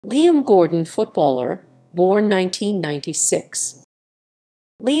Liam Gordon, footballer, born 1996.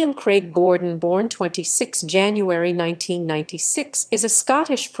 Liam Craig Gordon, born 26 January 1996, is a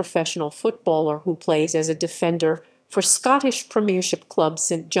Scottish professional footballer who plays as a defender for Scottish Premiership club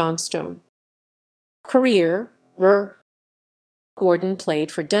St Johnstone. Career: Gordon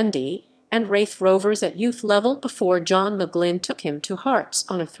played for Dundee and Raith Rovers at youth level before John McGlynn took him to Hearts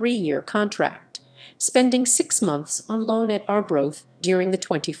on a 3-year contract, spending 6 months on loan at Arbroath during the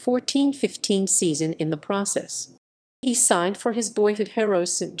 2014-15 season in the process. He signed for his boyhood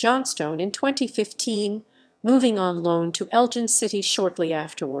heroes St Johnstone in 2015, moving on loan to Elgin City shortly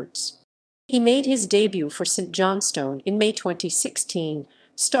afterwards. He made his debut for St Johnstone in May 2016,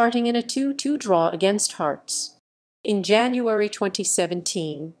 starting in a 2-2 draw against Hearts. In January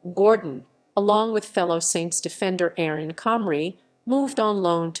 2017, Gordon, along with fellow Saints defender Aaron Comrie, moved on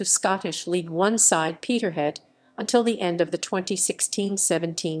loan to Scottish League One side Peterhead until the end of the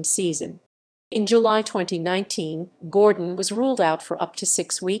 2016-17 season. In July 2019, Gordon was ruled out for up to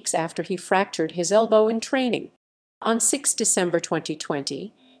 6 weeks after he fractured his elbow in training. On 6 December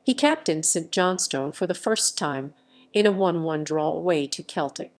 2020, he captained St Johnstone for the first time in a 1-1 draw away to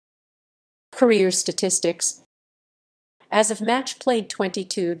Celtic. Career statistics: as of match played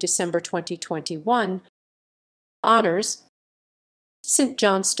 22 December 2021, honours: St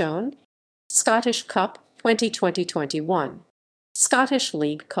Johnstone, Scottish Cup 2020-21, Scottish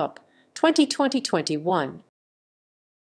League Cup 2020-21,